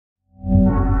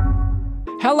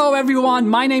Hello everyone,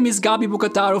 my name is Gabi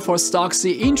Bucataru for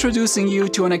Stocksy, introducing you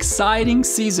to an exciting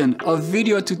season of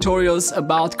video tutorials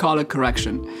about color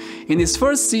correction. In this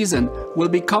first season, we'll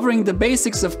be covering the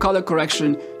basics of color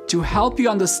correction to help you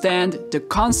understand the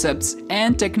concepts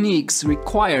and techniques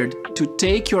required to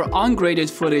take your ungraded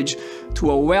footage to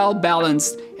a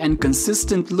well-balanced and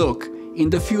consistent look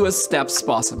in the fewest steps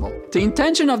possible. The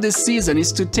intention of this season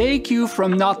is to take you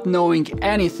from not knowing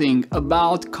anything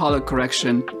about color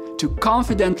correction to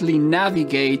confidently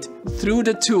navigate through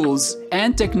the tools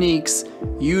and techniques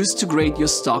used to grade your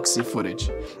Stocksy footage.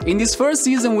 In this first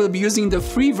season, we'll be using the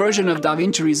free version of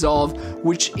DaVinci Resolve,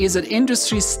 which is an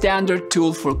industry standard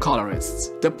tool for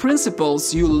colorists. The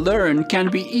principles you learn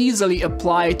can be easily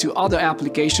applied to other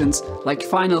applications like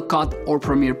Final Cut or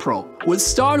Premiere Pro. We'll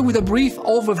start with a brief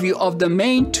overview of the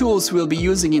main tools we'll be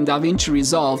using in DaVinci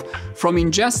Resolve, from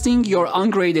ingesting your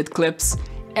ungraded clips,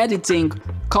 editing,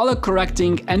 color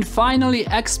correcting, and finally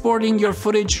exporting your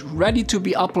footage ready to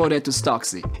be uploaded to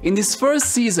Stocksy. In this first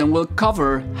season, we'll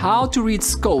cover how to read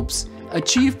scopes,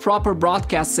 achieve proper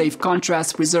broadcast safe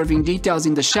contrast preserving details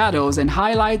in the shadows and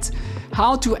highlights,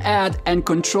 how to add and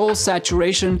control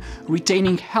saturation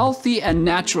retaining healthy and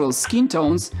natural skin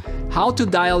tones, how to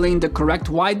dial in the correct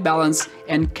white balance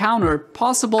and counter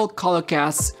possible color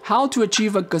casts, how to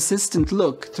achieve a consistent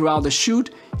look throughout the shoot,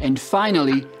 and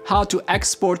finally, how to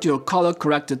export your color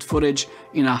corrected footage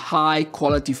in a high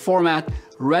quality format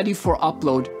ready for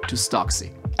upload to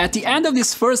Stocksy. At the end of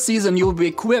this first season, you'll be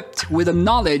equipped with the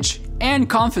knowledge and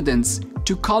confidence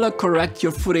to color correct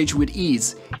your footage with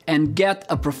ease and get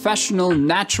a professional,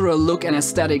 natural look and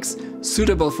aesthetics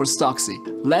suitable for Stocksy.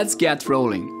 Let's get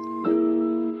rolling.